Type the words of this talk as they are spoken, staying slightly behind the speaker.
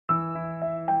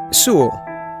Sewell,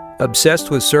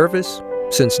 obsessed with service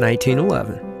since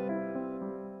 1911.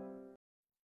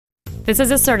 This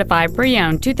is a certified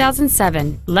pre-owned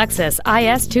 2007 Lexus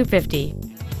IS 250.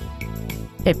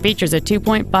 It features a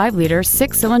 2.5-liter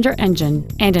 6-cylinder engine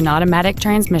and an automatic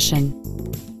transmission.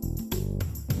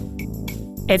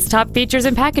 Its top features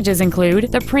and packages include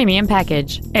the Premium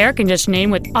Package, air conditioning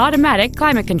with automatic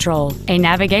climate control, a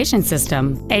navigation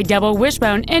system, a double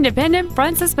wishbone independent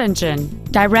front suspension,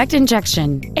 direct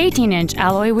injection, 18-inch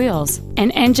alloy wheels,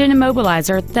 an engine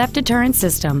immobilizer theft deterrent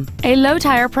system, a low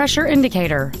tire pressure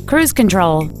indicator, cruise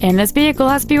control, and this vehicle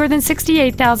has fewer than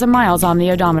 68,000 miles on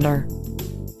the odometer.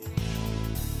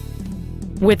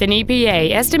 With an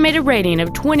EPA estimated rating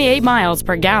of 28 miles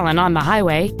per gallon on the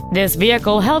highway, this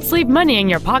vehicle helps leave money in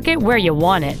your pocket where you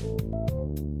want it.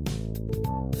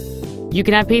 You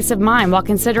can have peace of mind while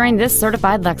considering this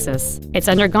certified Lexus. It's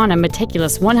undergone a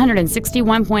meticulous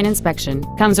 161-point inspection,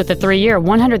 comes with a 3-year,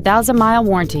 100,000-mile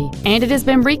warranty, and it has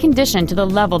been reconditioned to the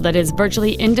level that is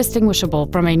virtually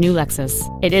indistinguishable from a new Lexus.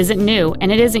 It isn't new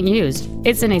and it isn't used.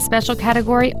 It's in a special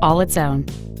category all its own.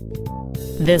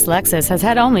 This Lexus has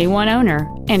had only one owner,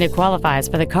 and it qualifies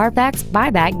for the Carfax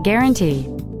buyback guarantee.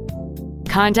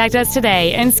 Contact us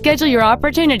today and schedule your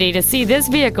opportunity to see this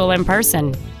vehicle in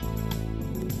person.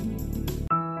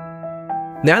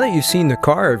 Now that you've seen the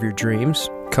car of your dreams,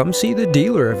 come see the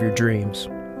dealer of your dreams.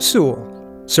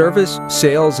 Sewell. Service,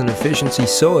 sales, and efficiency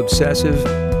so obsessive,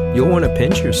 you'll want to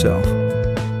pinch yourself.